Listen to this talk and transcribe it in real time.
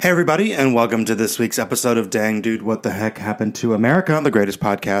Hey everybody, and welcome to this week's episode of Dang Dude, What the Heck Happened to America, the greatest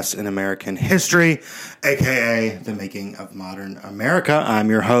podcast in American history, aka The Making of Modern America. I'm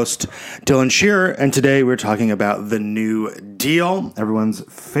your host, Dylan Shearer, and today we're talking about the New Deal, everyone's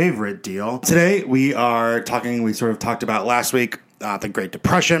favorite deal. Today we sort of talked about last week, the Great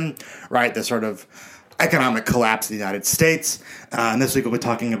Depression, right, the sort of economic collapse of the United States. And this week we'll be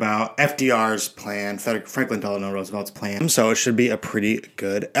talking about FDR's plan, Franklin Delano Roosevelt's plan. So it should be a pretty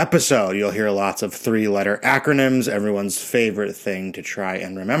good episode. You'll hear lots of three-letter acronyms, everyone's favorite thing to try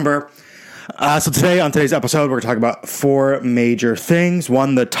and remember. So today, on today's episode, we're going to talk about four major things.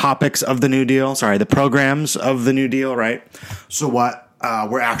 One, the topics of the New Deal. The programs of the New Deal, right? So what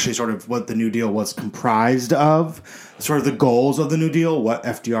what the New Deal was comprised of, sort of the goals of the New Deal, what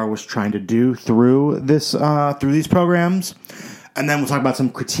FDR was trying to do through these programs. And then we'll talk about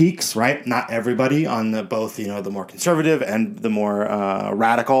some critiques, right? Not everybody on the more conservative and the more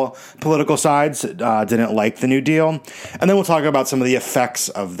radical political sides didn't like the New Deal. And then we'll talk about some of the effects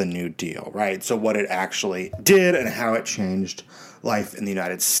of the New Deal, right? So what it actually did and how it changed life in the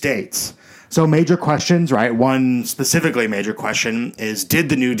United States. So major questions, right? One specifically major question is, did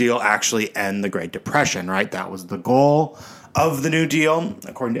the New Deal actually end the Great Depression, right? That was the goal of the New Deal,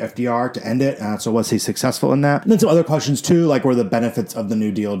 according to FDR, to end it. So was he successful in that? And then some other questions too, like were the benefits of the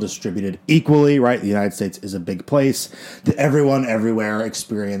New Deal distributed equally, right? The United States is a big place. Did everyone everywhere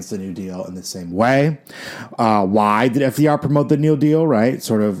experience the New Deal in the same way? Why did FDR promote the New Deal, right?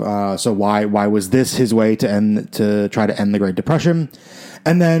 So why was this his way to try to end the Great Depression?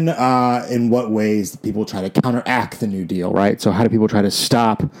 And then in what ways people try to counteract the New Deal, right? So how do people try to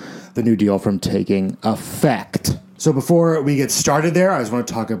stop the New Deal from taking effect? So before we get started there, I just want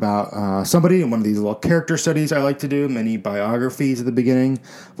to talk about somebody in one of these little character studies I like to do, many biographies at the beginning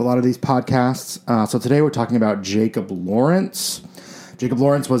of a lot of these podcasts. So today we're talking about Jacob Lawrence. Jacob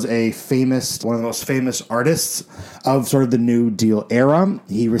Lawrence was one of the most famous artists of sort of the New Deal era.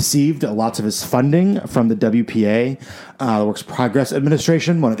 He received lots of his funding from the WPA, the Works Progress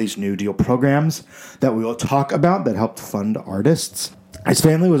Administration, one of these New Deal programs that we will talk about that helped fund artists. His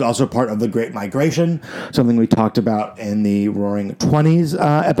family was also part of the Great Migration, something we talked about in the Roaring Twenties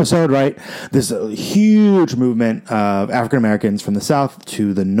episode, right? This huge movement of African Americans from the South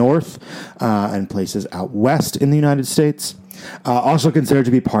to the North and places out west in the United States. Also considered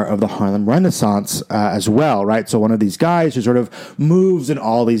to be part of the Harlem Renaissance as well, right? So one of these guys who sort of moves in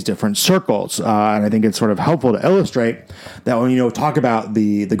all these different circles. And I think it's sort of helpful to illustrate that when, talk about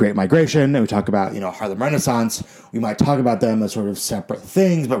the Great Migration and we talk about, Harlem Renaissance, we might talk about them as sort of separate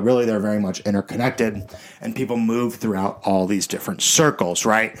things, but really they're very much interconnected and people move throughout all these different circles,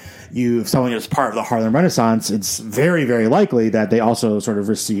 right? If someone is part of the Harlem Renaissance, it's very, very likely that they also sort of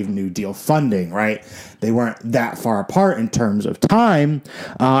received New Deal funding, right? They weren't that far apart in terms of time,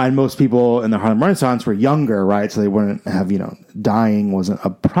 and most people in the Harlem Renaissance were younger, right? So they wouldn't have, dying wasn't a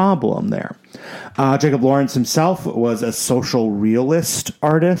problem there. Jacob Lawrence himself was a social realist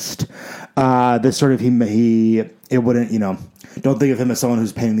artist. Don't think of him as someone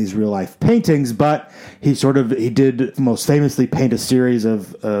who's painting these real life paintings, but he did most famously paint a series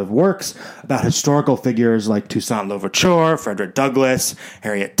of works about historical figures like Toussaint Louverture, Frederick Douglass,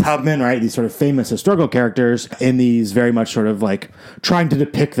 Harriet Tubman, right? These sort of famous historical characters in these very much sort of like trying to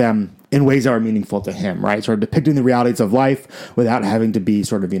depict them in ways that are meaningful to him, right? Sort of depicting the realities of life without having to be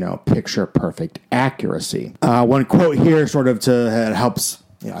sort of, picture perfect accuracy. One quote here helps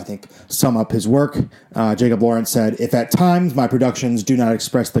I think sum up his work. Jacob Lawrence said, "If at times my productions do not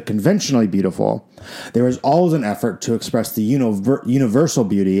express the conventionally beautiful, there is always an effort to express the universal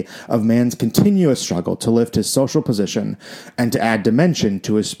beauty of man's continuous struggle to lift his social position and to add dimension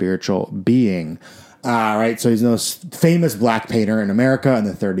to his spiritual being." Right, so he's the most famous black painter in America in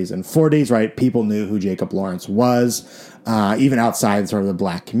the 30s and 40s, right? People knew who Jacob Lawrence was, even outside sort of the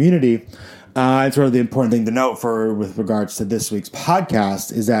black community. And sort of the important thing to note with regards to this week's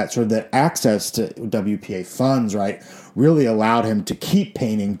podcast is that sort of the access to WPA funds, right, really allowed him to keep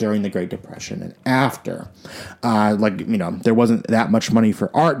painting during the Great Depression and after. There wasn't that much money for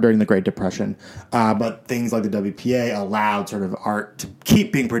art during the Great Depression, but things like the WPA allowed sort of art to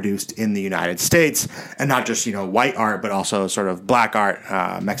keep being produced in the United States, and not just, white art, but also sort of black art,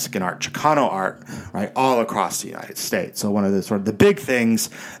 Mexican art, Chicano art, right, all across the United States. So one of the sort of the big things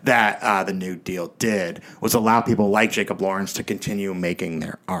that the New Deal did was allow people like Jacob Lawrence to continue making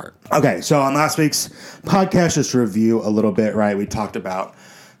their art. Okay, so on last week's podcast, just to review a little bit, right, we talked about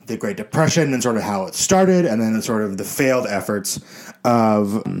the Great Depression and sort of how it started, and then sort of the failed efforts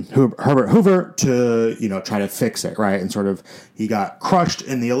of Herbert Hoover to, try to fix it, right? And sort of he got crushed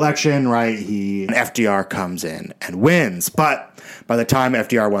in the election, right? FDR comes in and wins. But by the time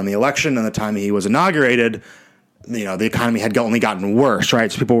FDR won the election and the time he was inaugurated, the economy had only gotten worse,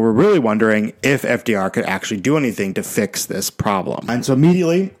 right? So people were really wondering if FDR could actually do anything to fix this problem. And so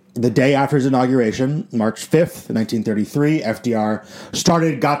immediately, the day after his inauguration, March 5th, 1933,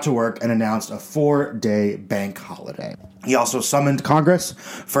 FDR got to work and announced a 4-day bank holiday. He also summoned Congress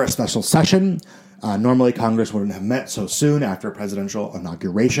for a special session. Normally, Congress wouldn't have met so soon after a presidential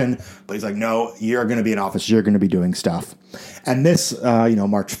inauguration, but he's like, no, you're going to be in office, you're going to be doing stuff. And this,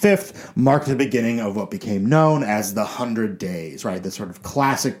 March 5th, marked the beginning of what became known as the 100 Days, right? This sort of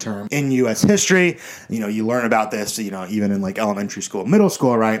classic term in U.S. history. You learn about this, even in like elementary school, middle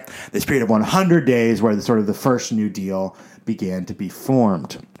school, right? This period of 100 days where the first New Deal began to be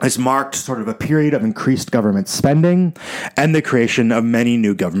formed. This marked sort of a period of increased government spending and the creation of many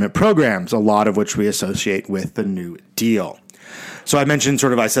new government programs, a lot of which we associate with the New Deal. So I mentioned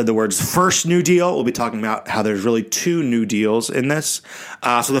I said the words first New Deal. We'll be talking about how there's really two New Deals in this.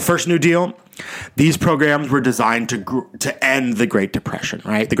 So the first New Deal, these programs were designed to end the Great Depression,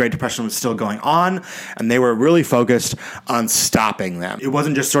 right? The Great Depression was still going on, and they were really focused on stopping them. It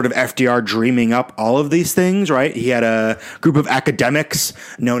wasn't just sort of FDR dreaming up all of these things, right? He had a group of academics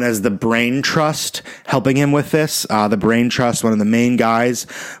known as the Brain Trust helping him with this. The Brain Trust, one of the main guys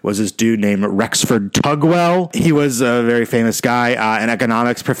was this dude named Rexford Tugwell. He was a very famous guy, an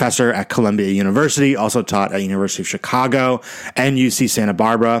economics professor at Columbia University, also taught at University of Chicago and UC Santa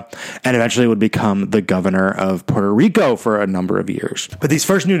Barbara, and eventually would become the governor of Puerto Rico for a number of years. But these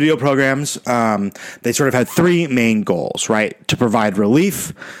first New Deal programs, they sort of had three main goals, right? To provide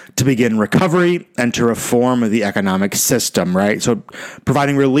relief, to begin recovery, and to reform the economic system, right? So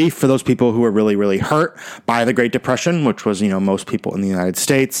providing relief for those people who were really, really hurt by the Great Depression, which was, most people in the United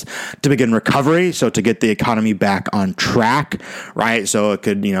States. To begin recovery, so to get the economy back on track, right? So it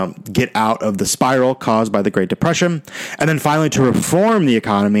could, get out of the spiral caused by the Great Depression. And then finally to reform the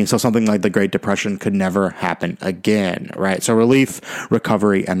economy, so something like the Great Depression could never happen again, right? So relief,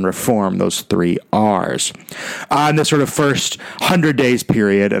 recovery, and reform, those three R's. And this sort of first 100 days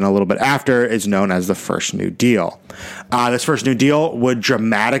period and a little bit after is known as the First New Deal. This First New Deal would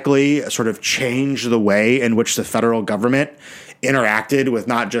dramatically sort of change the way in which the federal government interacted with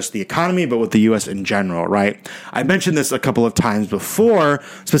not just the economy, but with the U.S. in general, right? I mentioned this a couple of times before,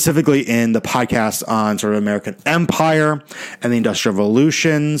 specifically in the podcast on sort of American empire and the industrial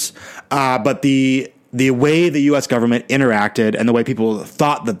revolutions. But the way the U.S. government interacted and the way people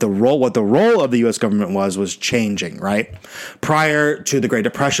thought that what the role of the U.S. government was changing, right? Prior to the Great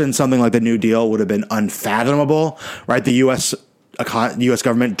Depression, something like the New Deal would have been unfathomable, right? The U.S.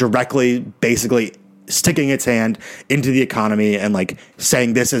 government directly, basically sticking its hand into the economy and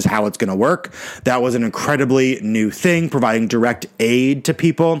saying this is how it's going to work. That was an incredibly new thing, providing direct aid to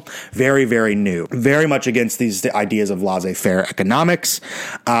people. Very, very new. Very much against the ideas of laissez-faire economics,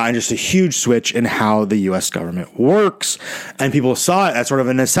 and just a huge switch in how the U.S. government works. And people saw it as sort of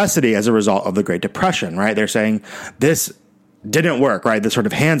a necessity as a result of the Great Depression, right? They're saying this didn't work, right? This sort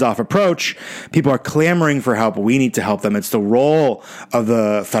of hands-off approach. People are clamoring for help. We need to help them. It's the role of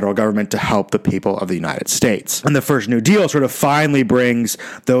the federal government to help the people of the United States. And the First New Deal sort of finally brings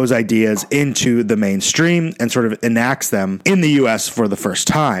those ideas into the mainstream and sort of enacts them in the U.S. for the first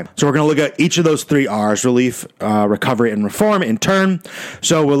time. So we're going to look at each of those three R's, relief, recovery, and reform in turn.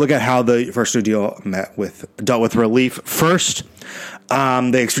 So we'll look at how the First New Deal dealt with relief first.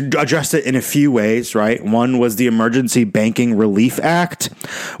 They addressed it in a few ways, right? One was the Emergency Banking Relief Act,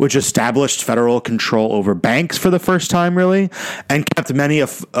 which established federal control over banks for the first time, really, and kept many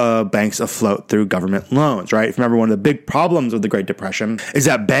banks afloat through government loans, right? If you remember, one of the big problems of the Great Depression is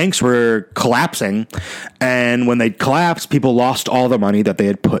that banks were collapsing, and when they collapsed, people lost all the money that they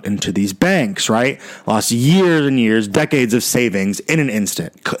had put into these banks, right? Lost years and years, decades of savings in an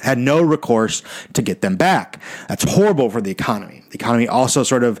instant, had no recourse to get them back. That's horrible for the economy. The economy also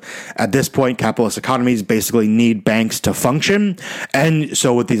sort of, at this point, capitalist economies basically need banks to function. And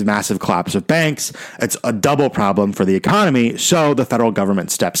so with these massive collapse of banks, it's a double problem for the economy. So the federal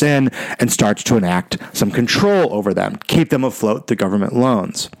government steps in and starts to enact some control over them, keep them afloat through government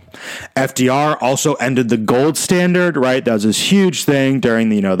loans. FDR also ended the gold standard, right? That was this huge thing during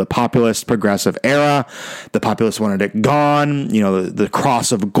the populist progressive era. The populists wanted it gone, the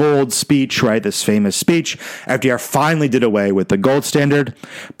cross of gold speech, right? This famous speech. FDR finally did away with the gold standard,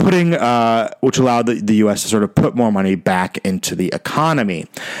 which allowed the U.S. to sort of put more money back into the economy.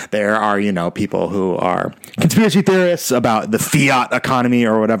 There are, people who are conspiracy theorists about the fiat economy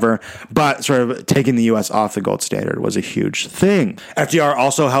or whatever, but sort of taking the U.S. off the gold standard was a huge thing. FDR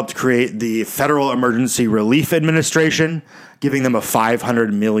also helped create the Federal Emergency Relief Administration, giving them a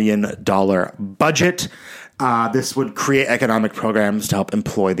 $500 million budget. This would create economic programs to help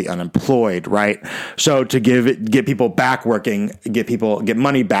employ the unemployed, right? So to get people back working, get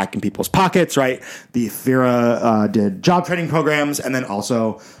money back in people's pockets, right? The FERA did job training programs, and then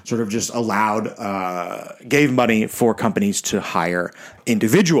also sort of just gave money for companies to hire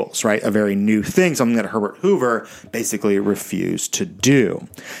individuals, right? A very new thing, something that Herbert Hoover basically refused to do.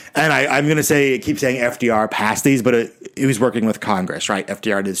 And I'm going to keep saying FDR passed these, but he was working with Congress, right?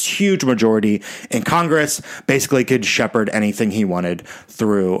 FDR had this huge majority in Congress, basically could shepherd anything he wanted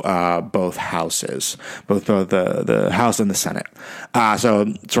through both houses, both the House and the Senate.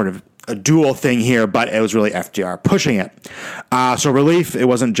 So sort of a dual thing here, but it was really FDR pushing it. So relief, it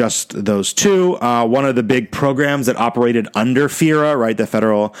wasn't just those two. One of the big programs that operated under FERA, right, the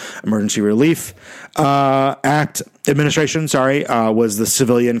Federal Emergency Relief Administration, was the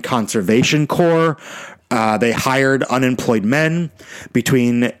Civilian Conservation Corps. They hired unemployed men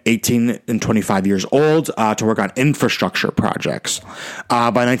between 18 and 25 years old to work on infrastructure projects.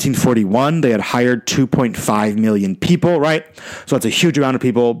 By 1941, they had hired 2.5 million people, right? So that's a huge amount of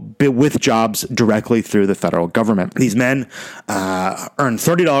people with jobs directly through the federal government. These men earned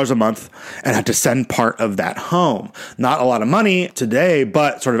 $30 a month and had to send part of that home. Not a lot of money today,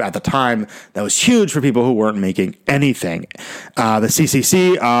 but sort of at the time, that was huge for people who weren't making anything. The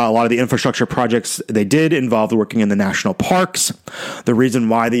CCC, a lot of the infrastructure projects they did involved working in the national parks. The reason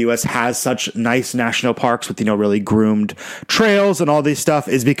why the U.S. has such nice national parks with, really groomed trails and all these stuff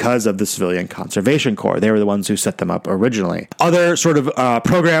is because of the Civilian Conservation Corps. They were the ones who set them up originally. Other sort of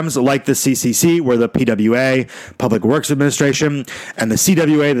programs like the CCC were the PWA, Public Works Administration, and the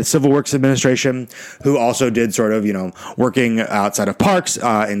CWA, the Civil Works Administration, who also did sort of, working outside of parks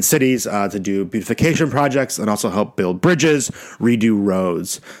in cities to do beautification projects and also help build bridges, redo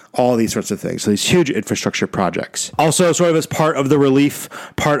roads, all these sorts of things. So these huge infrastructure projects. Also, sort of as part of the relief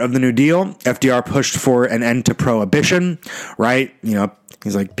part of the New Deal, FDR pushed for an end to prohibition, right?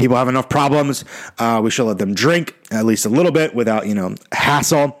 He's like, people have enough problems. We should let them drink at least a little bit without,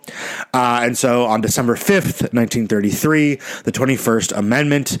 hassle. And so on December 5th, 1933, the 21st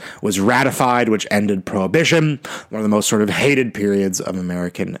Amendment was ratified, which ended prohibition, one of the most sort of hated periods of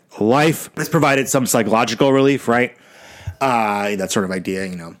American life. This provided some psychological relief, right? That sort of idea,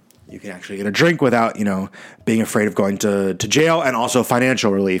 you can actually get a drink without, being afraid of going to jail, and also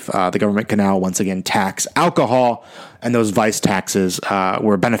financial relief. The government can now once again tax alcohol, and those vice taxes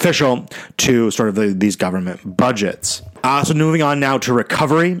were beneficial to sort of these government budgets. So moving on now to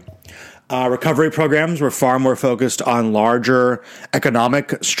recovery. Recovery programs were far more focused on larger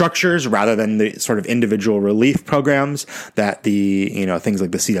economic structures rather than the sort of individual relief programs that the, things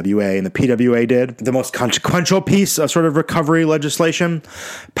like the CWA and the PWA did. The most consequential piece of sort of recovery legislation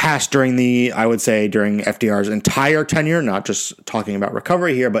passed during FDR's entire tenure, not just talking about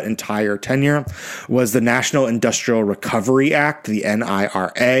recovery here, but entire tenure, was the National Industrial Recovery Act, the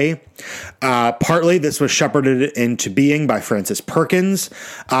NIRA. Partly this was shepherded into being by Francis Perkins.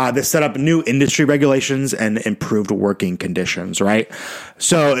 This set up new industry regulations and improved working conditions, right?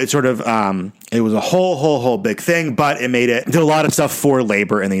 So it sort of, it was a whole big thing, but it did a lot of stuff for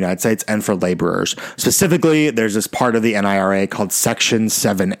labor in the United States and for laborers. Specifically, there's this part of the NIRA called Section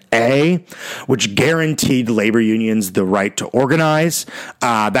 7A, which guaranteed labor unions the right to organize.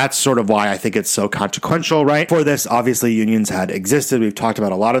 That's sort of why I think it's so consequential, right? For this, obviously, unions had existed. We've talked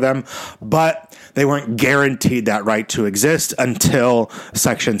about a lot of them, but they weren't guaranteed that right to exist until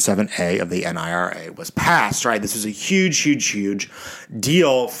Section 7A of the NIRA was passed, right? This was a huge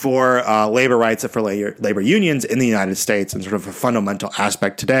deal for labor rights and for labor unions in the United States, and sort of a fundamental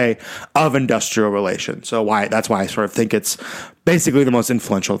aspect today of industrial relations. So that's why I sort of think it's basically the most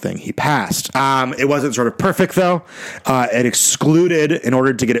influential thing he passed. It wasn't sort of perfect, though. It excluded, in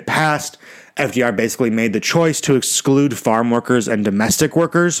order to get it passed, FDR basically made the choice to exclude farm workers and domestic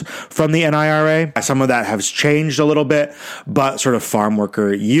workers from the NIRA. Some of that has changed a little bit, but sort of farm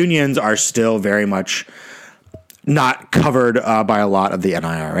worker unions are still very much not covered by a lot of the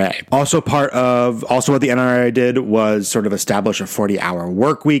NIRA. Also what the NIRA did was sort of establish a 40-hour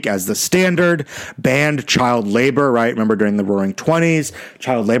work week as the standard, banned child labor, right? Remember during the Roaring 20s,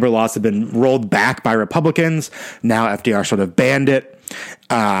 child labor laws had been rolled back by Republicans. Now FDR sort of banned it.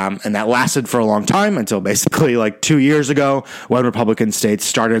 And that lasted for a long time until basically like 2 years ago when Republican states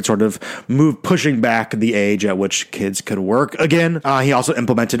started sort of pushing back the age at which kids could work again. He also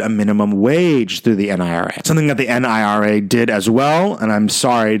implemented a minimum wage through the NIRA. Something that the NIRA did as well, and I'm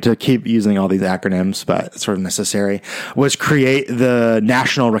sorry to keep using all these acronyms, but it's sort of necessary, was create the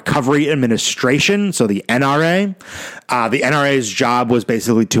National Recovery Administration, so the NRA. The NRA's job was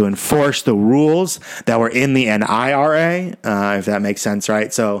basically to enforce the rules that were in the NIRA, if that makes sense, right?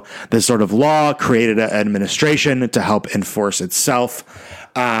 So this sort of law created an administration to help enforce itself.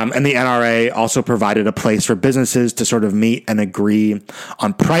 And the NRA also provided a place for businesses to sort of meet and agree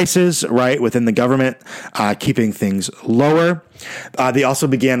on prices, right, within the government, keeping things lower. They also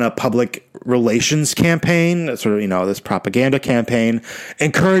began a public relations campaign, sort of, this propaganda campaign,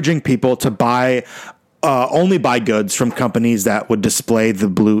 encouraging people to only buy goods from companies that would display the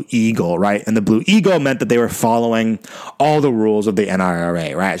Blue Eagle, right? And the Blue Eagle meant that they were following all the rules of the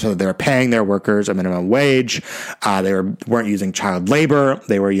NRA, right? So they were paying their workers a minimum wage. They weren't using child labor.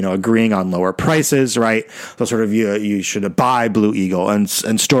 They were, agreeing on lower prices, right? So sort of you should buy Blue Eagle, and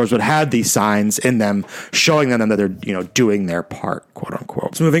stores would have these signs in them showing them that they're, doing their part, quote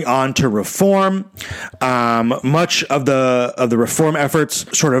unquote. So moving on to reform, much of the reform efforts,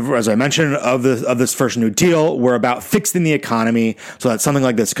 sort of as I mentioned, of this first New Deal were about fixing the economy so that something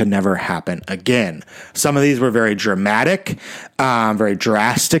like this could never happen again. Some of these were very dramatic, very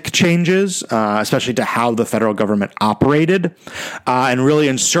drastic changes, especially to how the federal government operated, and really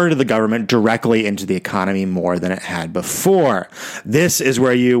inserted the government directly into the economy more than it had before. This is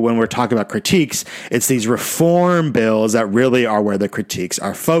where when we're talking about critiques, it's these reform bills that really are where the critiques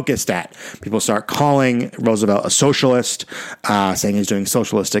are focused at. People start calling Roosevelt a socialist, saying he's doing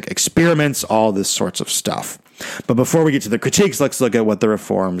socialistic experiments, all this sorts of stuff. But before we get to the critiques, let's look at what the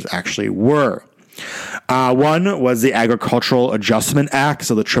reforms actually were. One was the Agricultural Adjustment Act,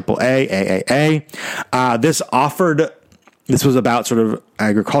 so the AAA, AAA. This was about sort of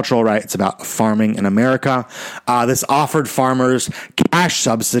agricultural, right? It's about farming in America. This offered farmers cash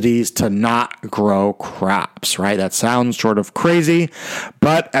subsidies to not grow crops, right? That sounds sort of crazy,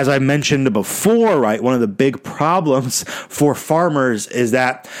 but as I mentioned before, right, one of the big problems for farmers is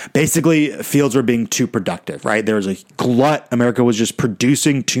that basically fields were being too productive, right? There was a glut. America was just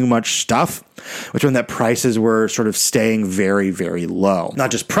producing too much stuff, which meant that prices were sort of staying very, very low.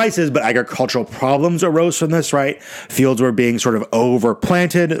 Not just prices, but agricultural problems arose from this, right? Fields were being sort of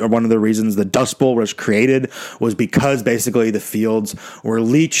overplanted, or one of the reasons the Dust Bowl was created was because basically the fields were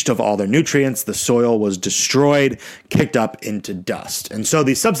leached of all their nutrients, the soil was destroyed, kicked up into dust. And so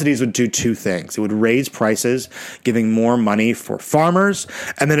these subsidies would do two things. It would raise prices, giving more money for farmers,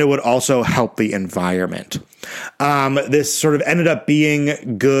 and then it would also help the environment. This sort of ended up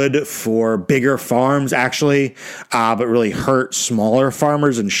being good for bigger farms, actually, but really hurt smaller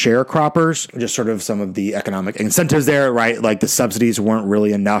farmers and sharecroppers. Just sort of some of the economic incentives there, right? Like the subsidies weren't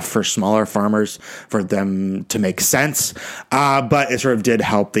really enough for smaller farmers for them to make sense, but it sort of did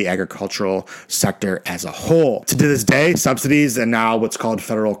help the agricultural sector as a whole. To this day, subsidies and now what's called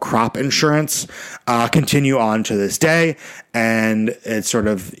federal crop insurance continue on to this day. And it's sort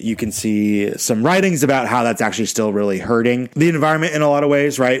of, you can see some writings about how that's actually still really hurting the environment in a lot of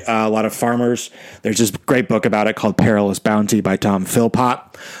ways, right? A lot of farmers, there's this great book about it called Perilous Bounty by Tom Philpott.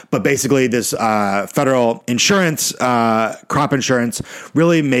 But basically this federal insurance, crop insurance,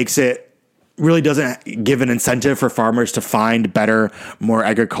 really doesn't give an incentive for farmers to find better, more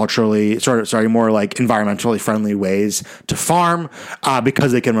more like environmentally friendly ways to farm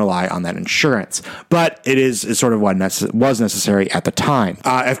because they can rely on that insurance. But it is sort of what was necessary at the time.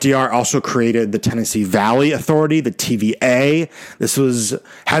 FDR also created the Tennessee Valley Authority, the TVA. This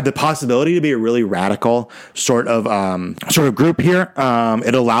had the possibility to be a really radical sort of group here.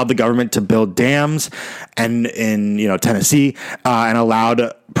 It allowed the government to build dams and in Tennessee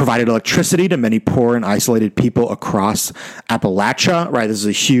and provided electricity to many poor and isolated people across Appalachia, right? This is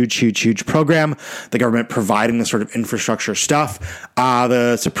a huge, huge, huge program. The government providing this sort of infrastructure stuff.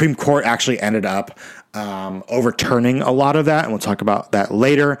 The Supreme Court actually ended up overturning a lot of that, and we'll talk about that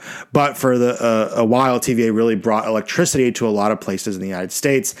later. But for a while, TVA really brought electricity to a lot of places in the United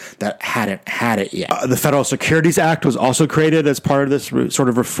States that hadn't had it yet. The Federal Securities Act was also created as part of this sort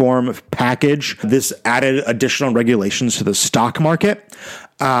of reform package. This added additional regulations to the stock market,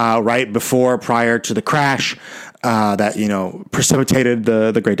 prior to the crash that precipitated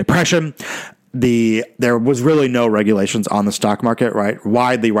the Great Depression. there was really no regulations on the stock market, right?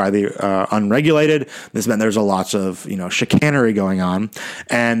 Widely unregulated. This meant there's a lots of, chicanery going on.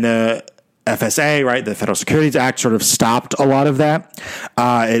 And the FSA, right, the Federal Securities Act sort of stopped a lot of that.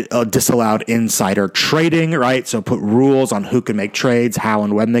 It disallowed insider trading, right? So put rules on who could make trades, how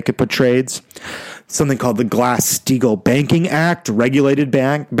and when they could put trades. Something called the Glass-Steagall Banking Act regulated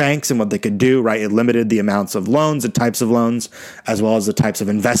banks and what they could do, right? It limited the amounts of loans and types of loans, as well as the types of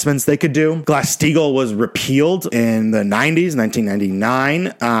investments they could do. Glass-Steagall was repealed in the 90s,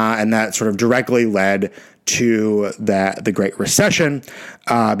 1999, and that sort of directly led to the Great Recession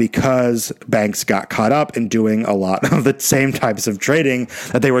because banks got caught up in doing a lot of the same types of trading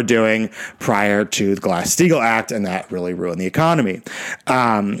that they were doing prior to the Glass-Steagall Act, and that really ruined the economy.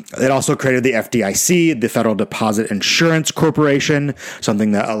 It also created the FDIC, the Federal Deposit Insurance Corporation,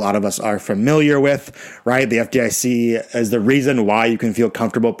 something that a lot of us are familiar with, right? The FDIC is the reason why you can feel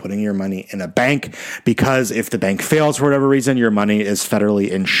comfortable putting your money in a bank, because if the bank fails for whatever reason, your money is federally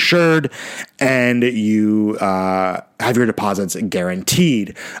insured and you have your deposits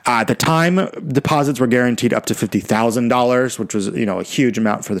guaranteed. At the time, deposits were guaranteed up to $50,000, which was, a huge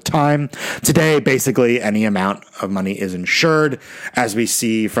amount for the time. Today, basically any amount of money is insured, as we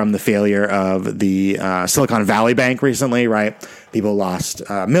see from the failure of the Silicon Valley Bank recently, right? People lost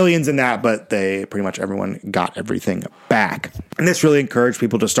millions in that, but pretty much everyone got everything back. And this really encouraged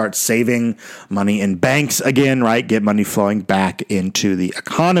people to start saving money in banks again, right? Get money flowing back into the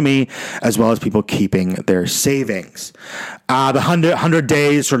economy, as well as people keeping their savings. The 100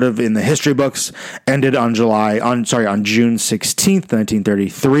 days sort of in the history books ended on June 16th,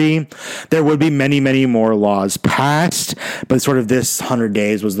 1933. There would be many, many more laws passed, but sort of this 100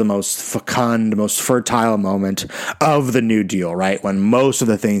 days was the most fecund, most fertile moment of the New Deal, right? When most of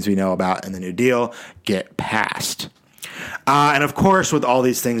the things we know about in the New Deal get passed. And of course, with all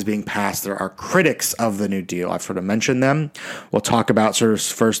these things being passed, there are critics of the New Deal. I've sort of mentioned them. We'll talk about sort of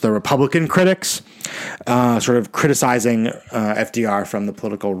first the Republican critics, sort of criticizing FDR from the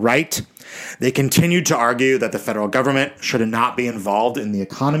political right. They continued to argue that the federal government should not be involved in the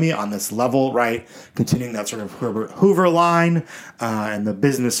economy on this level, right? Continuing that sort of Herbert Hoover line and the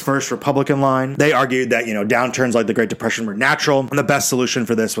business first Republican line. They argued that, downturns like the Great Depression were natural, and the best solution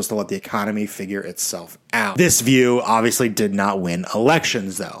for this was to let the economy figure itself out. This view obviously did not win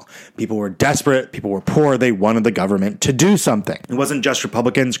elections, though. People were desperate. People were poor. They wanted the government to do something. It wasn't just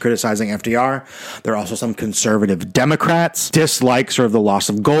Republicans criticizing FDR. There are also some conservative Democrats dislike sort of the loss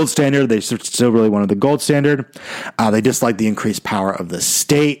of gold standard. They still really wanted the gold standard. They disliked the increased power of the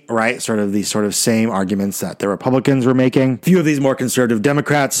state, right? Sort of these sort of same arguments that the Republicans were making. A few of these more conservative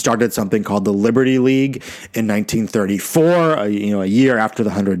Democrats started something called the Liberty League in 1934, a year after the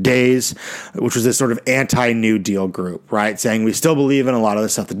 100 Days, which was this sort of anti-New Deal group, right? Saying we still believe in a lot of the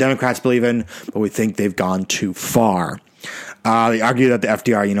stuff the Democrats believe in, but we think they've gone too far. They argue that the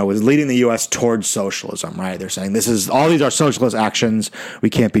FDR, was leading the U.S. towards socialism, right? They're saying all these are socialist actions. We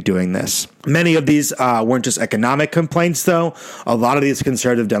can't be doing this. Many of these weren't just economic complaints, though. A lot of these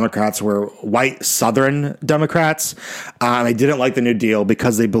conservative Democrats were white Southern Democrats. They didn't like the New Deal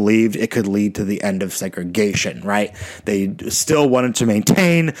because they believed it could lead to the end of segregation, right? They still wanted to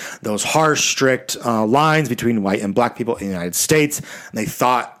maintain those harsh, strict lines between white and black people in the United States. And they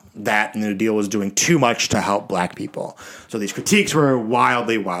thought that the New Deal was doing too much to help black people. So these critiques were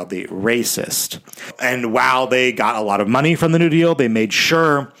wildly, wildly racist. And while they got a lot of money from the New Deal, they made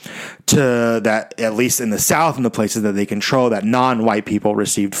sure that, at least in the South and the places that they control, that non-white people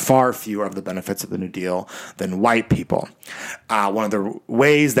received far fewer of the benefits of the New Deal than white people. One of the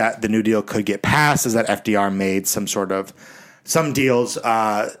ways that the New Deal could get passed is that FDR made some deals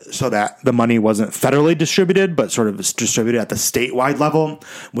so that the money wasn't federally distributed, but sort of distributed at the statewide level,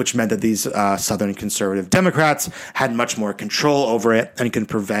 which meant that these Southern conservative Democrats had much more control over it and could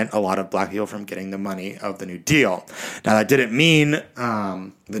prevent a lot of black people from getting the money of the New Deal. Now, that didn't mean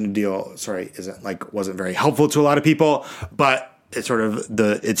the New Deal, wasn't very helpful to a lot of people, but it's sort of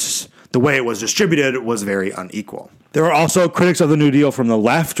the way it was distributed was very unequal. There were also critics of the New Deal from the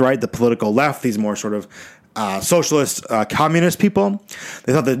left, right? The political left, these more sort of socialist, communist people.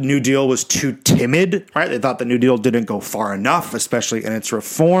 They thought the New Deal was too timid, right? They thought the New Deal didn't go far enough, especially in its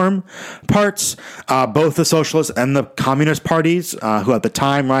reform parts. Both the socialist and the communist parties, who at the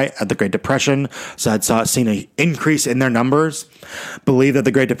time, right, at the Great Depression, had seen an increase in their numbers, believed that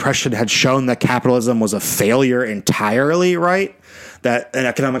the Great Depression had shown that capitalism was a failure entirely, right? that an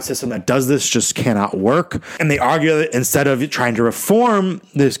economic system that does this just cannot work. And they argue that instead of trying to reform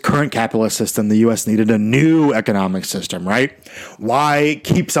this current capitalist system, the U.S. needed a new economic system, right? Why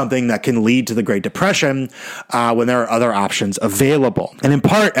keep something that can lead to the Great Depression when there are other options available? And in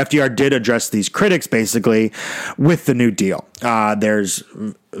part, FDR did address these critics basically with the New Deal. There's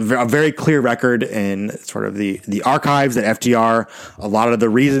a very clear record in sort of the archives that FDR, a lot of the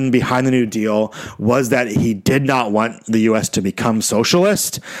reason behind the New Deal was that he did not want the U.S. to become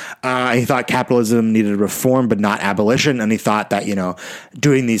socialist. He thought capitalism needed reform, but not abolition. And he thought that,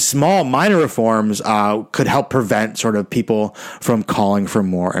 doing these small minor reforms could help prevent sort of people from calling for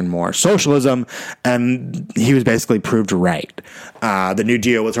more and more socialism. And he was basically proved right. The New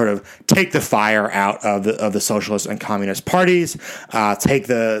Deal would sort of take the fire out of the socialist and communist parties, take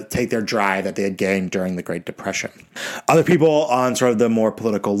their drive that they had gained during the Great Depression. Other people on sort of the more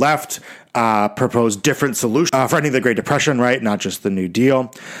political left proposed different solutions for ending the Great Depression, right? Not just the New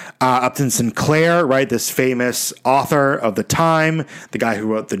Deal. Upton Sinclair, right? This famous author of the time, the guy who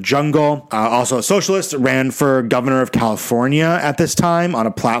wrote The Jungle, also a socialist, ran for governor of California at this time on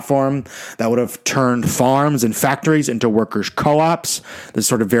a platform that would have turned farms and factories into workers' co-ops. This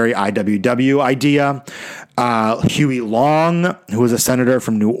sort of very IWW idea. Huey Long, who was a senator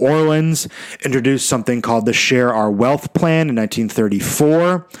from New Orleans, introduced something called the Share Our Wealth Plan in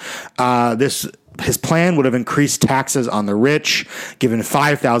 1934. His plan would have increased taxes on the rich, given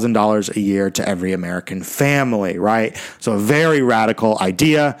 $5,000 a year to every American family, right? So a very radical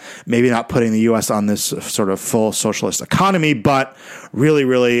idea, maybe not putting the U.S. on this sort of full socialist economy, but really,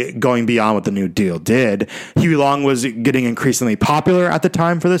 really going beyond what the New Deal did. Huey Long was getting increasingly popular at the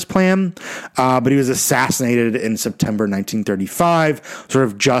time for this plan, but he was assassinated in September 1935, sort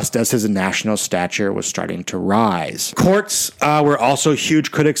of just as his national stature was starting to rise. Courts were also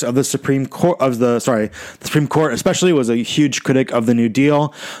huge critics of the Supreme Court, the Supreme Court especially was a huge critic of the New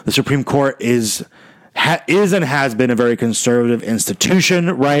Deal. The Supreme Court is and has been a very conservative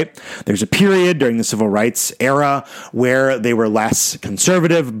institution, right? There's a period during the civil rights era where they were less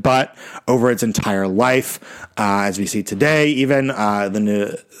conservative, but over its entire life, as we see today, even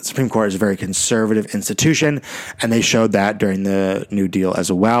the Supreme Court is a very conservative institution, and they showed that during the New Deal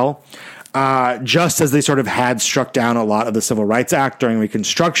as well. Just as they sort of had struck down a lot of the Civil Rights Act during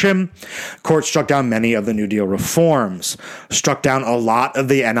Reconstruction, courts struck down many of the New Deal reforms, struck down a lot of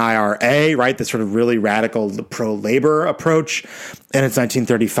the NIRA, right, the sort of really radical pro-labor approach in its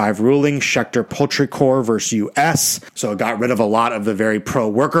 1935 ruling, Schechter Poultry Corps versus U.S., so it got rid of a lot of the very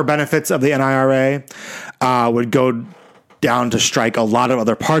pro-worker benefits of the NIRA, would go down to strike a lot of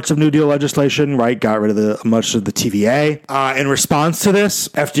other parts of New Deal legislation, right? Got rid of much of the TVA. In response to this,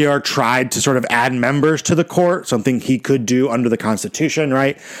 FDR tried to sort of add members to the court, something he could do under the Constitution,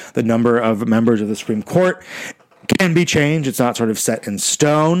 right? The number of members of the Supreme Court can be changed. It's not sort of set in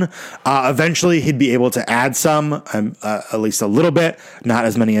stone. Eventually, he'd be able to add some, at least a little bit, not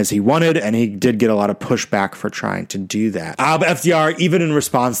as many as he wanted, and he did get a lot of pushback for trying to do that. But FDR, even in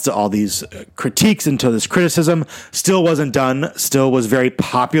response to all these critiques and to this criticism, still wasn't done, still was very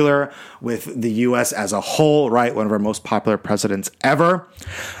popular with the U.S. as a whole, right? One of our most popular presidents ever.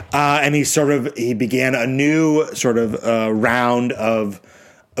 And he began a new sort of round of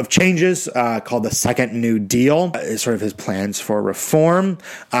changes called the Second New Deal, sort of his plans for reform.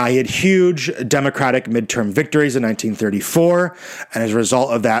 He had huge Democratic midterm victories in 1934, and as a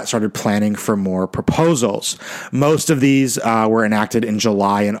result of that, started planning for more proposals. Most of these were enacted in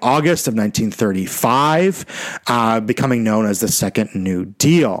July and August of 1935, becoming known as the Second New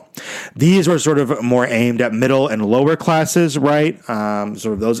Deal. These were sort of more aimed at middle and lower classes, right? Sort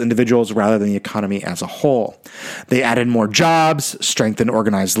of those individuals rather than the economy as a whole. They added more jobs, strengthened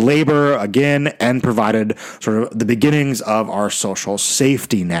organized labor again, and provided sort of the beginnings of our social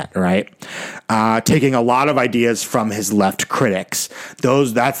safety net, right? Taking a lot of ideas from his left critics.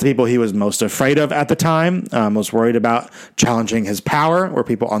 That's the people he was most afraid of at the time, most worried about challenging his power, were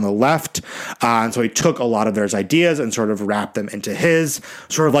people on the left. And so he took a lot of those ideas and sort of wrapped them into his,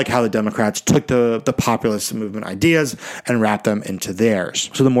 sort of like how the Democrats took the populist movement ideas and wrapped them into theirs.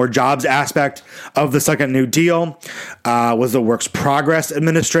 So the more jobs aspect of the Second New Deal was the Works Progress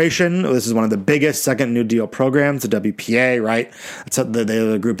Administration. This is one of the biggest Second New Deal programs, the WPA, right? They're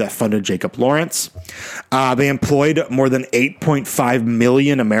the group that funded Jacob Lawrence. They employed more than 8.5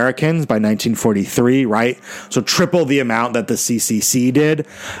 million Americans by 1943, right? So triple the amount that the CCC did.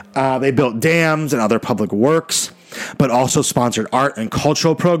 They built dams and other public works, but also sponsored art and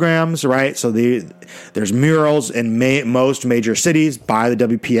cultural programs, right? So there's murals in most major cities by the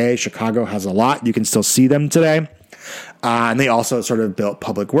WPA. Chicago has a lot. You can still see them today. And they also sort of built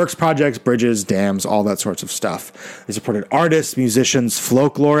public works projects, bridges, dams, all that sorts of stuff. They supported artists, musicians,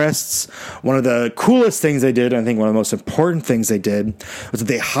 folklorists. One of the coolest things they did, and I think one of the most important things they did, was that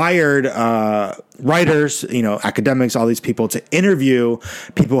they hired writers, academics, all these people to interview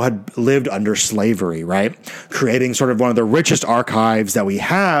people who had lived under slavery, right? Creating sort of one of the richest archives that we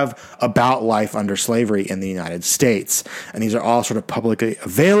have about life under slavery in the United States. And these are all sort of publicly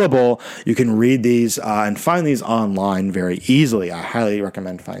available. You can read these and find these online very easily. I highly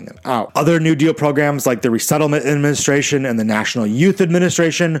recommend finding them out. Other New Deal programs like the Resettlement Administration and the National Youth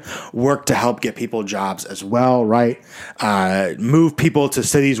Administration work to help get people jobs as well, right? Move people to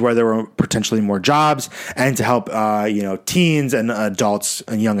cities where there were potentially more jobs, and to help teens and adults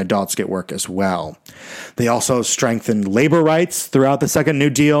and young adults get work as well. They also strengthened labor rights throughout the Second New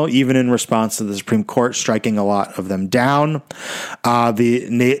Deal, even in response to the Supreme Court striking a lot of them down.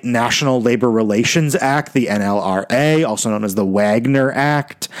 The National Labor Relations Act, the NLRA, also known as the Wagner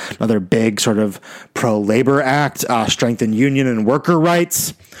Act, another big sort of pro-labor act, strengthened union and worker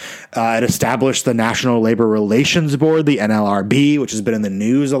rights. It established the National Labor Relations Board, the NLRB, which has been in the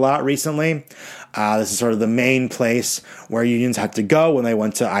news a lot recently. This is sort of the main place where unions had to go when they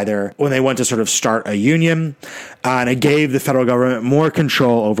went to sort of start a union. And it gave the federal government more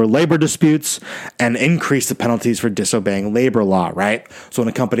control over labor disputes and increased the penalties for disobeying labor law, right? So when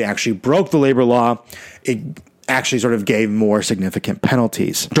a company actually broke the labor law, it actually sort of gave more significant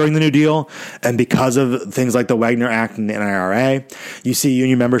penalties. During the New Deal, and because of things like the Wagner Act and the NRA, you see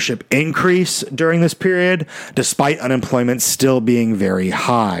union membership increase during this period, despite unemployment still being very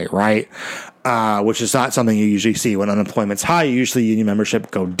high, right? Which is not something you usually see. When unemployment's high, usually union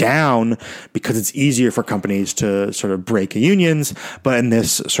membership go down because it's easier for companies to sort of break unions. But in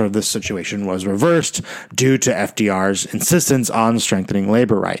this situation was reversed due to FDR's insistence on strengthening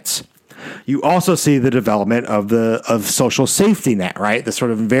labor rights. You also see the development of social safety net, right? This sort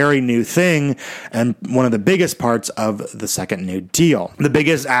of very new thing, and one of the biggest parts of the Second New Deal. The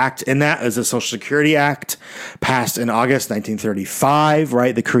biggest act in that is the Social Security Act, passed in August 1935,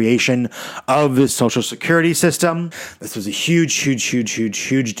 right? The creation of the Social Security system. This was a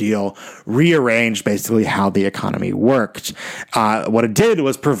huge deal, rearranged basically how the economy worked. What it did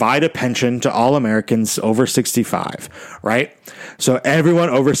was provide a pension to all Americans over 65, right? So everyone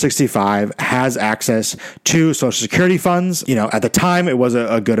over 65 has access to Social Security funds. At the time, it was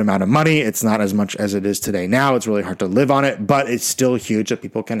a good amount of money. It's not as much as it is today now. It's really hard to live on it, but it's still huge that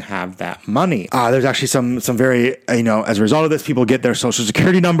people can have that money. There's actually some very, as a result of this, people get their Social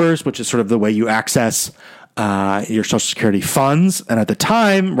Security numbers, which is sort of the way you access your Social Security funds. And at the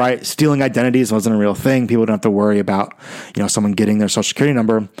time, right, stealing identities wasn't a real thing. People don't have to worry about, someone getting their Social Security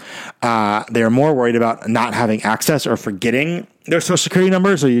number. They are more worried about not having access or forgetting their Social Security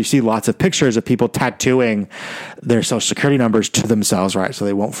numbers. So you see lots of pictures of people tattooing their Social Security numbers to themselves, right? So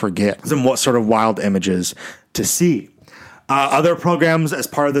they won't forget. Some sort of wild images to see. Other programs as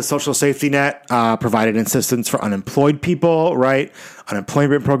part of the social safety net provided assistance for unemployed people, right?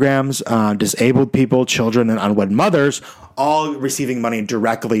 Unemployment programs, disabled people, children, and unwed mothers, all receiving money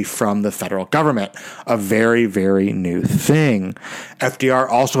directly from the federal government. A very, very new thing. FDR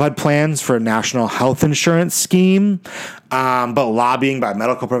also had plans for a national health insurance scheme, but lobbying by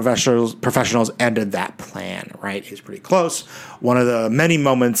medical professionals ended that plan, right? He was pretty close. One of the many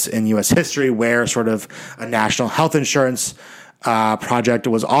moments in U.S. history where sort of a national health insurance project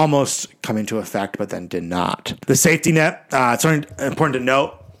was almost coming to effect, but then did not. The safety net, it's important to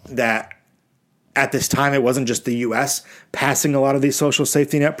note that at this time, it wasn't just the U.S. passing a lot of these social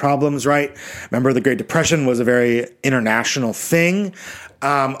safety net problems, right? Remember, the Great Depression was a very international thing.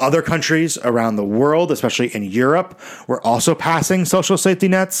 Other countries around the world, especially in Europe, were also passing social safety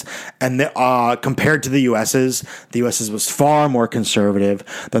nets. And compared to the U.S.'s was far more conservative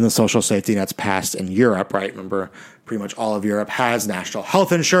than the social safety nets passed in Europe, right? Remember, pretty much all of Europe has national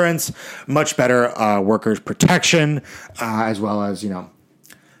health insurance, much better workers' protection, as well as,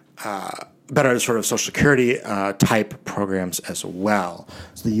 better sort of Social Security type programs as well.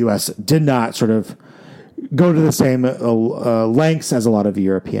 So the U.S. did not sort of go to the same lengths as a lot of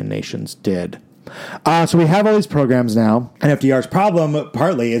European nations did. So we have all these programs now, and FDR's problem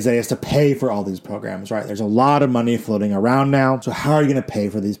partly is that he has to pay for all these programs, right? There's a lot of money floating around now. So how are you going to pay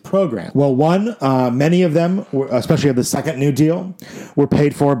for these programs? Well, many of them, especially of the Second New Deal, were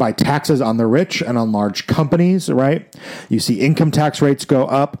paid for by taxes on the rich and on large companies, right? You see income tax rates go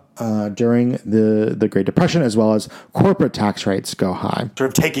up during the Great Depression, as well as corporate tax rates go high. Sort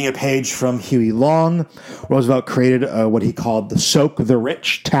of taking a page from Huey Long, Roosevelt created what he called the Soak the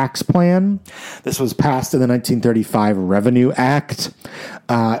Rich tax plan. This was passed in the 1935 Revenue Act.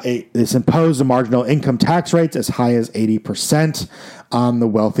 This imposed the marginal income tax rates as high as 80% on the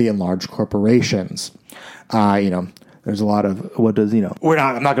wealthy and large corporations. There's a lot of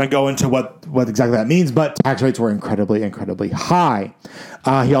I'm not going to go into what exactly that means, but tax rates were incredibly high.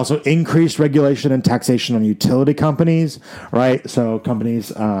 He also increased regulation and taxation on utility companies, right? So companies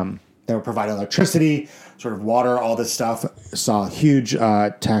that would provide electricity, sort of water, all this stuff, saw huge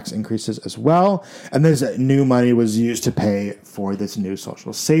tax increases as well. And this new money was used to pay for this new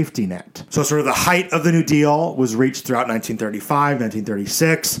social safety net. So sort of the height of the New Deal was reached throughout 1935,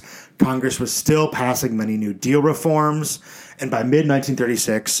 1936. Congress was still passing many New Deal reforms. And by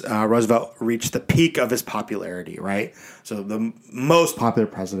mid-1936, Roosevelt reached the peak of his popularity, right? So the most popular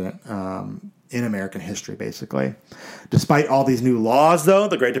president in American history, basically. Despite all these new laws, though,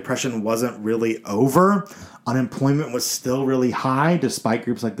 the Great Depression wasn't really over. Unemployment was still really high, despite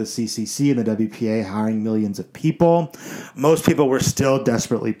groups like the CCC and the WPA hiring millions of people. Most people were still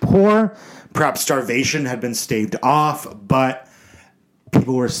desperately poor. Perhaps starvation had been staved off, but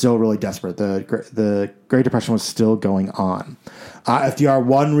people were still really desperate. The Great Depression was still going on. FDR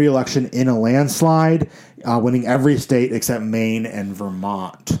won re-election in a landslide, winning every state except Maine and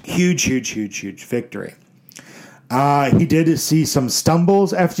Vermont. Huge victory. He did see some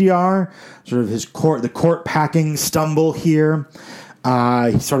stumbles, FDR, sort of the court packing stumble here.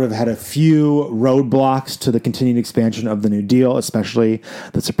 He sort of had a few roadblocks to the continued expansion of the New Deal, especially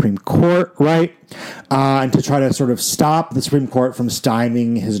the Supreme Court, right? And to try to sort of stop the Supreme Court from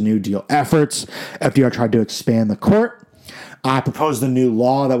stymieing his New Deal efforts, FDR tried to expand the court. Proposed a new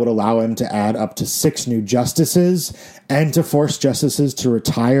law that would allow him to add up to 6 new justices and to force justices to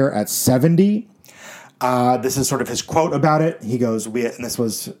retire at 70. This is sort of his quote about it. He goes, and this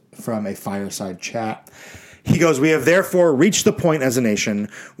was from a fireside chat. He goes, "We have therefore reached the point as a nation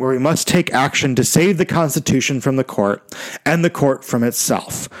where we must take action to save the Constitution from the court and the court from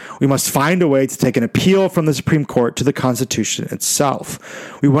itself. We must find a way to take an appeal from the Supreme Court to the Constitution itself.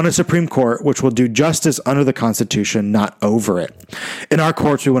 We want a Supreme Court which will do justice under the Constitution, not over it. In our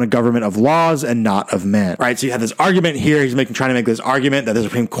courts, we want a government of laws and not of men." Right? So you have this argument here. He's trying to make this argument that the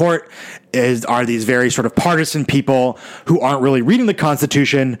Supreme Court are these very sort of partisan people who aren't really reading the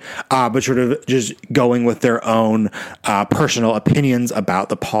Constitution, but sort of just going with their own personal opinions about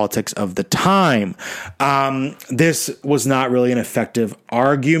the politics of the time. This was not really an effective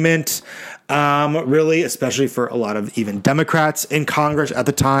argument, really, especially for a lot of even Democrats in Congress at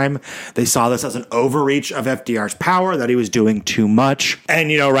the time. They saw this as an overreach of FDR's power, that he was doing too much.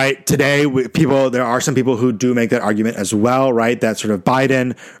 And, right, today, there are some people who do make that argument as well, right, that sort of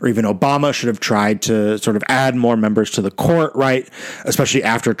Biden or even Obama should have tried to sort of add more members to the court, right, especially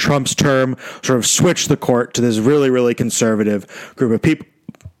after Trump's term, sort of switch the court to this really, really conservative group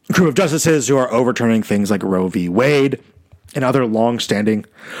of justices who are overturning things like Roe v. Wade and other long-standing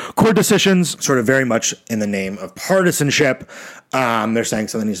court decisions, sort of very much in the name of partisanship. They're saying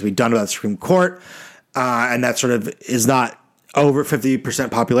something needs to be done about the Supreme Court, and that sort of is not over 50%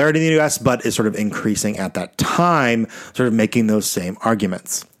 popularity in the U.S., but is sort of increasing at that time, sort of making those same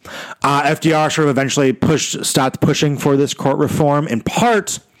arguments. FDR sort of eventually stopped pushing for this court reform, in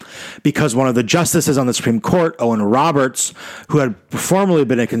part because one of the justices on the Supreme Court, Owen Roberts, who had formerly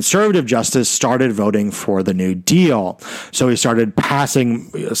been a conservative justice, started voting for the New Deal. So he started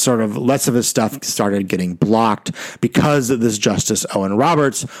passing sort of less of his stuff started getting blocked because this Justice Owen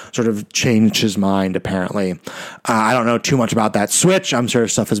Roberts sort of changed his mind, apparently. I don't know too much about that switch. I'm sure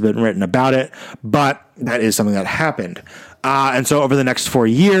stuff has been written about it, but that is something that happened. And so over the next 4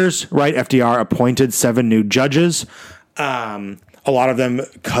 years, right, FDR appointed 7 new judges. A lot of them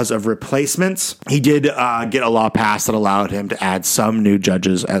because of replacements. He did get a law passed that allowed him to add some new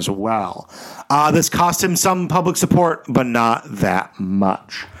judges as well. This cost him some public support, but not that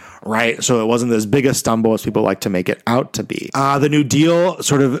much, right? So it wasn't as big a stumble as people like to make it out to be. The New Deal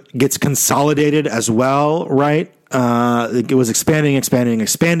sort of gets consolidated as well, right? It was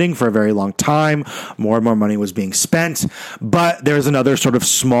expanding for a very long time. More and more money was being spent, but there's another sort of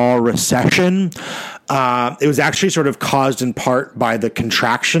small recession It was actually sort of caused in part by the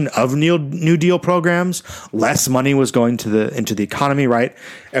contraction of New Deal programs. Less money was going into the economy, right?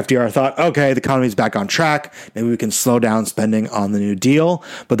 FDR thought, okay, the economy's back on track. Maybe we can slow down spending on the New Deal.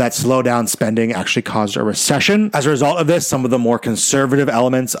 But that slow down spending actually caused a recession. As a result of this, some of the more conservative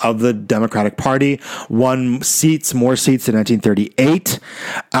elements of the Democratic Party won more seats in 1938.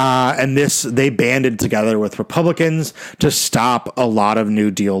 And they banded together with Republicans to stop a lot of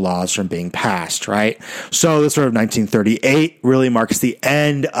New Deal laws from being passed, right? So this sort of 1938 really marks the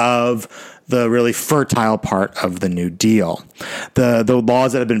end of the really fertile part of the New Deal. The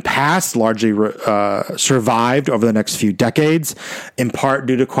laws that have been passed largely survived over the next few decades, in part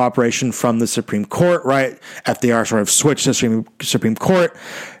due to cooperation from the Supreme Court, right? FDR sort of switched the Supreme Court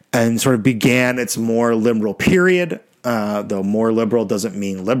and sort of began its more liberal period, though more liberal doesn't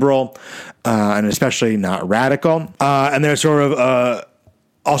mean liberal, and especially not radical. And there's sort of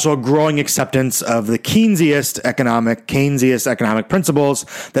also a growing acceptance of the Keynesian economic principles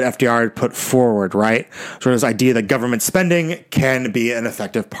that FDR had put forward, right? Sort of this idea that government spending can be an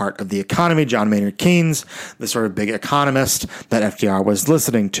effective part of the economy. John Maynard Keynes, the sort of big economist that FDR was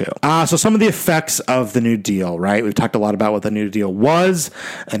listening to. So some of the effects of the New Deal, right? We've talked a lot about what the New Deal was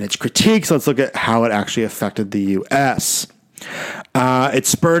and its critiques. Let's look at how it actually affected the U.S. It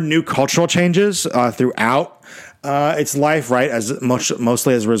spurred new cultural changes throughout its life, right, as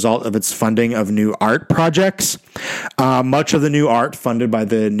mostly as a result of its funding of new art projects. Much of the new art funded by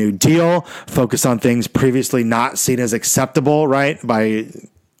the New Deal focused on things previously not seen as acceptable, right, by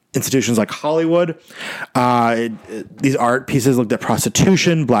institutions like Hollywood. These art pieces looked at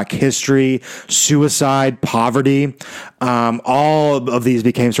prostitution, Black history, suicide, poverty. All of these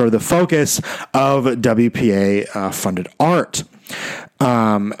became sort of the focus of WPA funded art.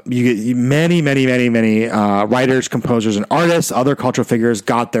 You get many writers, composers, and artists, other cultural figures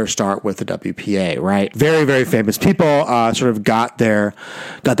got their start with the WPA, right? Very, very famous people sort of got their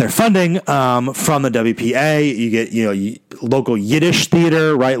funding from the WPA. You get local Yiddish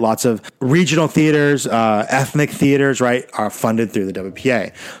theater, right? Lots of regional theaters, ethnic theaters, right, are funded through the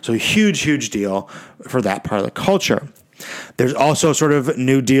WPA. So a huge deal for that part of the culture. There's also sort of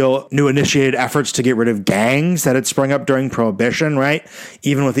new initiated efforts to get rid of gangs that had sprung up during Prohibition, right?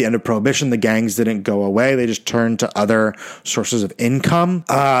 Even with the end of Prohibition, the gangs didn't go away. They just turned to other sources of income.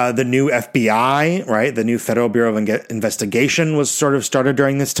 The new FBI, right? The new Federal Bureau of Investigation was sort of started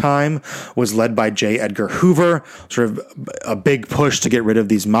during this time, was led by J. Edgar Hoover, sort of a big push to get rid of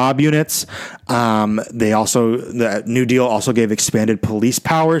these mob units. The New Deal also gave expanded police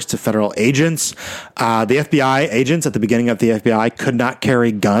powers to federal agents. The FBI agents at the beginning of the FBI could not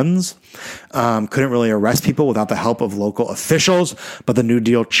carry guns, couldn't really arrest people without the help of local officials, but the New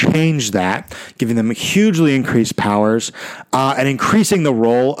Deal changed that, giving them hugely increased powers and increasing the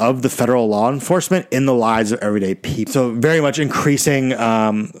role of the federal law enforcement in the lives of everyday people. So very much increasing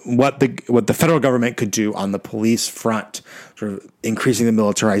what the federal government could do on the police front, sort of increasing the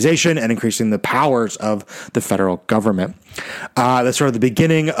militarization and increasing the powers of the federal government. That's sort of the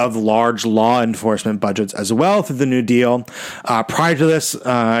beginning of large law enforcement budgets as well through the New Deal. Prior to this,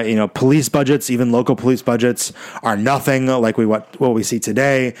 police budgets, even local police budgets, are nothing like what we see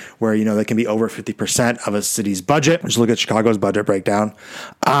today, where they can be over 50% of a city's budget. Just look at Chicago's budget breakdown.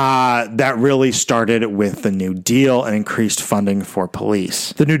 That really started with the New Deal and increased funding for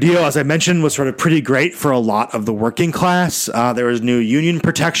police. The New Deal, as I mentioned, was sort of pretty great for a lot of the working class. There was new union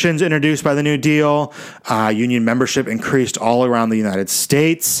protections introduced by the New Deal. Union membership increased all around the United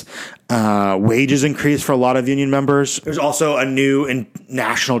States. Wages increased for a lot of union members. There's also a new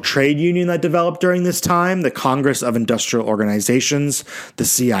national trade union that developed during this time, the Congress of Industrial Organizations, the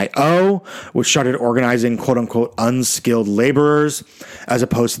CIO, which started organizing quote-unquote unskilled laborers, as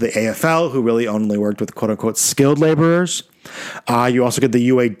opposed to the AFL, who really only worked with quote-unquote skilled laborers. You also get the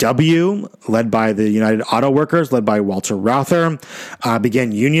UAW, led by the United Auto Workers, led by Walter Reuther,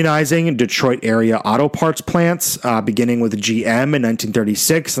 began unionizing Detroit area auto parts plants, beginning with GM in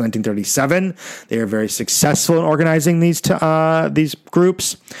 1936 and 1937. They are very successful in organizing these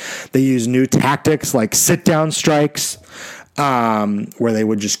groups. They use new tactics like sit-down strikes, where they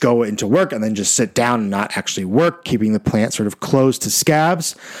would just go into work and then just sit down and not actually work, keeping the plant sort of closed to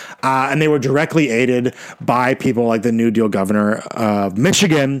scabs. And they were directly aided by people like the New Deal governor of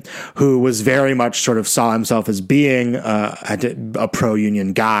Michigan, who was very much sort of saw himself as being a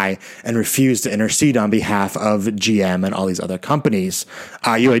pro-union guy and refused to intercede on behalf of GM and all these other companies.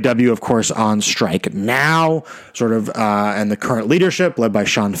 UAW, of course, on strike now, sort of, and the current leadership, led by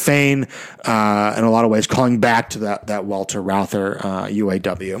Shawn Fain, in a lot of ways calling back to that Walter Reuther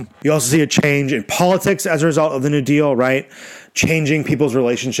UAW. You also see a change in politics as a result of the New Deal, right? changing people's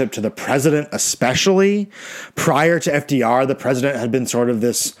relationship to the president, especially. Prior to FDR, the president had been sort of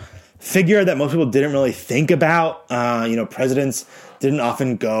this figure that most people didn't really think about. Presidents didn't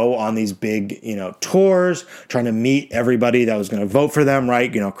often go on these big, tours, trying to meet everybody that was going to vote for them,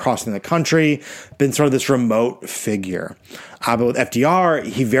 right? Crossing the country, been sort of this remote figure. But with FDR,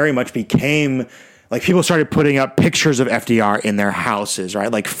 he very much became, like, people started putting up pictures of FDR in their houses,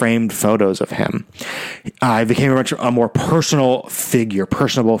 right? Like framed photos of him. He became a more personable figure,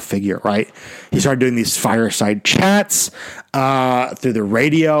 right? He started doing these fireside chats through the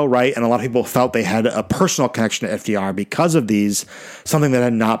radio, right? And a lot of people felt they had a personal connection to FDR because of these, something that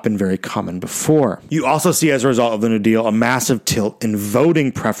had not been very common before. You also see, as a result of the New Deal, a massive tilt in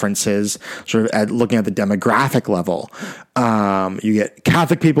voting preferences, sort of looking at the demographic level. You get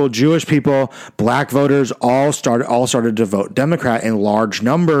Catholic people, Jewish people, black voters all started to vote Democrat in large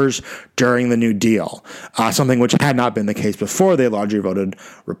numbers during the New Deal, something which had not been the case before. They largely voted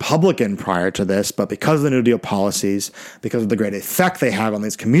Republican prior to this, but because of the New Deal policies, because of the great effect they have on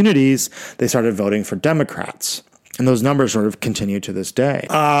these communities, they started voting for Democrats. And those numbers sort of continue to this day.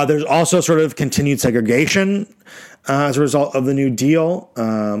 There's also sort of continued segregation as a result of the New Deal.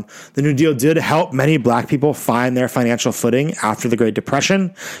 The New Deal did help many black people find their financial footing after the Great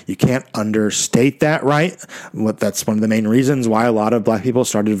Depression. You can't understate that, right? That's one of the main reasons why a lot of black people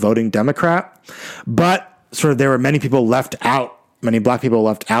started voting Democrat. But sort of there were many black people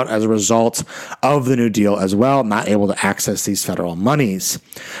left out as a result of the New Deal as well, not able to access these federal monies.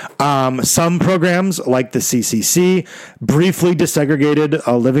 Some programs, like the CCC, briefly desegregated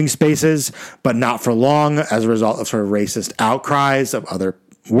living spaces, but not for long as a result of sort of racist outcries of other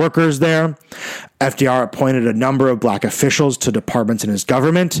workers there. FDR appointed a number of black officials to departments in his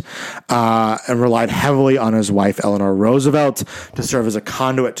government and relied heavily on his wife, Eleanor Roosevelt, to serve as a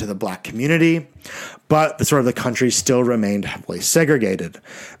conduit to the black community. But the country still remained heavily segregated.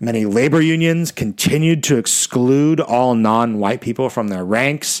 Many labor unions continued to exclude all non-white people from their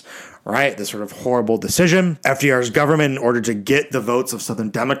ranks, right? This sort of horrible decision. FDR's government, in order to get the votes of Southern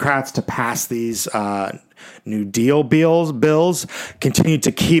Democrats to pass these New Deal bills, continued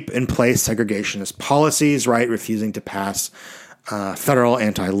to keep in place segregationist policies, right? Refusing to pass federal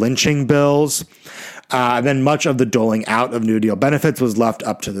anti-lynching bills. Then much of the doling out of New Deal benefits was left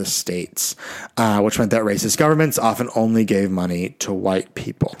up to the states, which meant that racist governments often only gave money to white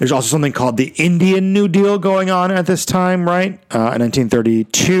people. There's also something called the Indian New Deal going on at this time, right? In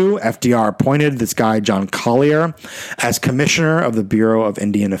 1932, FDR appointed this guy, John Collier, as commissioner of the Bureau of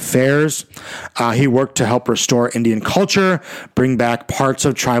Indian Affairs. He worked to help restore Indian culture, bring back parts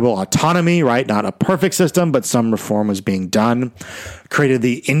of tribal autonomy, right? Not a perfect system, but some reform was being done. Created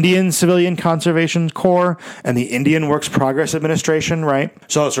the Indian Civilian Conservation Corps and the Indian Works Progress Administration, right?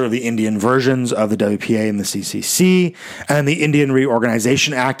 So sort of the Indian versions of the WPA and the CCC. And the Indian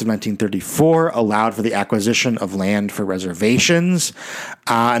Reorganization Act of 1934 allowed for the acquisition of land for reservations.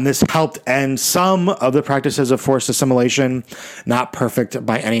 And this helped end some of the practices of forced assimilation. Not perfect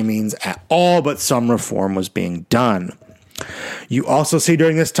by any means at all, but some reform was being done. You also see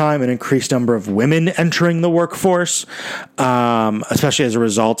during this time an increased number of women entering the workforce, especially as a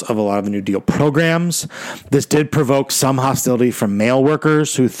result of a lot of the New Deal programs. This did provoke some hostility from male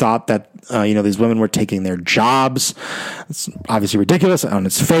workers who thought that, these women were taking their jobs. It's obviously ridiculous on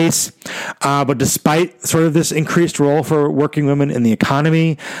its face. But despite sort of this increased role for working women in the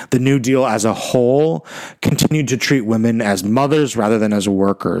economy, the New Deal as a whole continued to treat women as mothers rather than as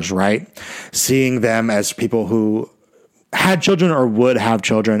workers, right? Seeing them as people who had children or would have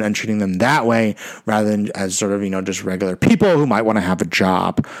children and treating them that way rather than as sort of, just regular people who might want to have a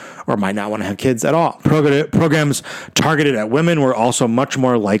job or might not want to have kids at all. Programs targeted at women were also much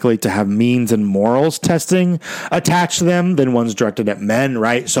more likely to have means and morals testing attached to them than ones directed at men,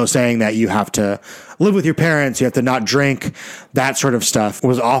 right? So saying that you have to live with your parents, you have to not drink, that sort of stuff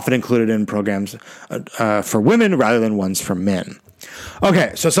was often included in programs for women rather than ones for men.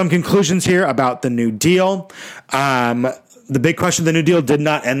 Okay, so some conclusions here about the New Deal. The big question of the New Deal did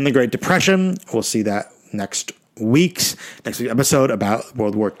not end the Great Depression. We'll see that next week's episode about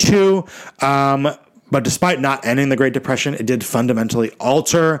World War II. But despite not ending the Great Depression, it did fundamentally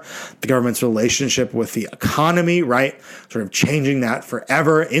alter the government's relationship with the economy, right? Sort of changing that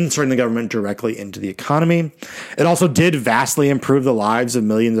forever, inserting the government directly into the economy. It also did vastly improve the lives of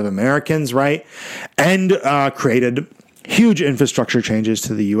millions of Americans, right? And created huge infrastructure changes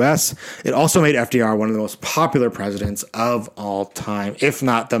to the U.S. It also made FDR one of the most popular presidents of all time, if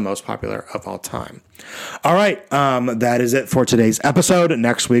not the most popular of all time. All right, that is it for today's episode.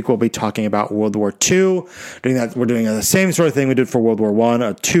 Next week, we'll be talking about World War II. We're doing the same sort of thing we did for World War I,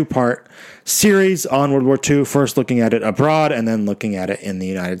 a two-part series on World War II, first looking at it abroad and then looking at it in the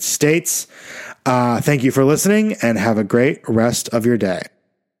United States. Thank you for listening, and have a great rest of your day.